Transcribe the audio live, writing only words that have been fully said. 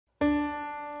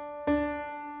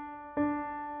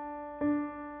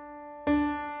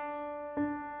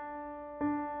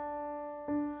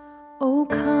Oh,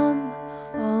 come,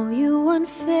 all you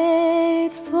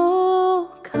unfaithful,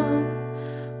 come,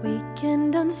 weak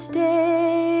and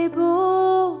unstable,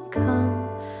 come,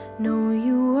 no,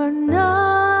 you are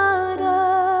not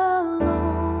alone.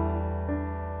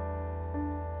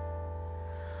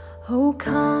 Oh,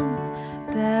 come,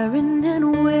 barren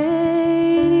and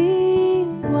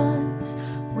waiting ones,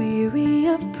 weary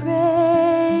of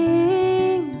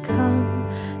praying, come,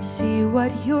 see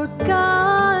what your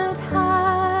God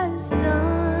has done.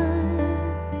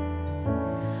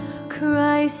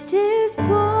 Christ is born,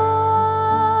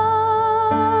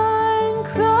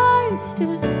 Christ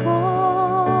is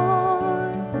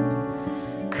born,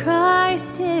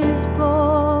 Christ is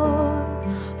born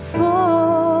for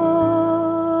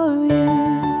you.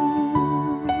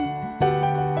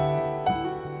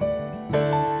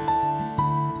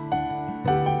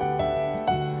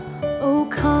 Oh,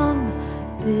 come,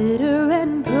 bitter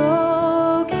and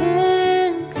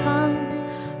broken, come,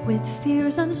 with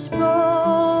fears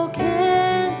unspoken,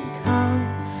 come,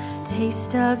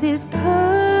 taste of His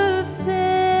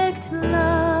perfect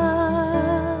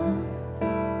love.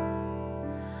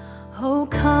 Oh,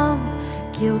 come,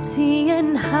 guilty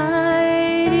and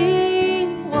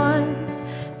hiding ones,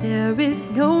 there is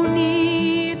no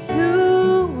need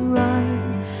to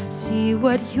run, see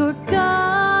what your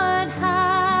God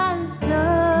has done.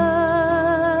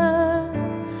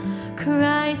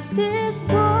 Christ is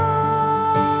born,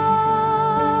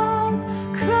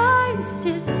 Christ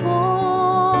is born,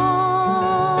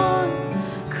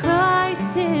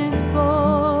 Christ is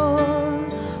born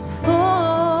for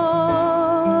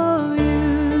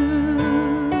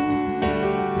you.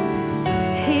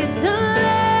 He's the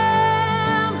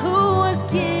Lamb who was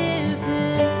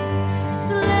given,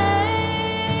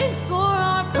 slain for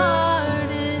our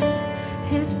pardon.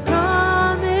 His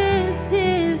promise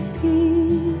is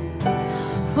peace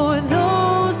for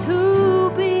those who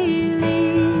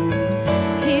believe.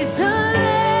 He's the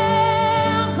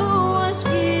Lamb who was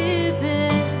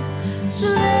given,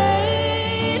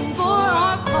 slain for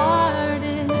our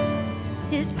pardon.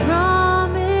 His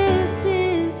promise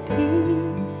is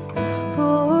peace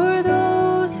for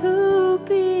those who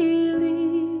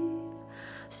believe.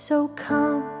 So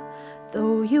come,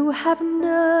 though you have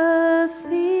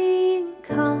nothing,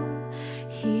 come,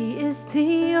 He is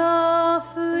the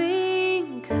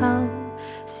offering, come,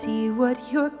 see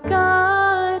what your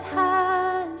God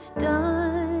has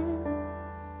done.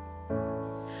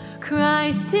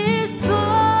 Christ is born,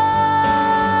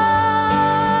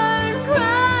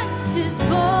 Christ is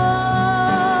born,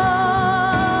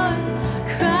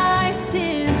 Christ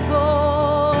is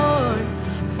born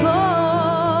for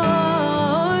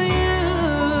you.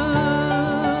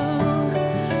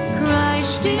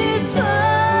 Christ is born.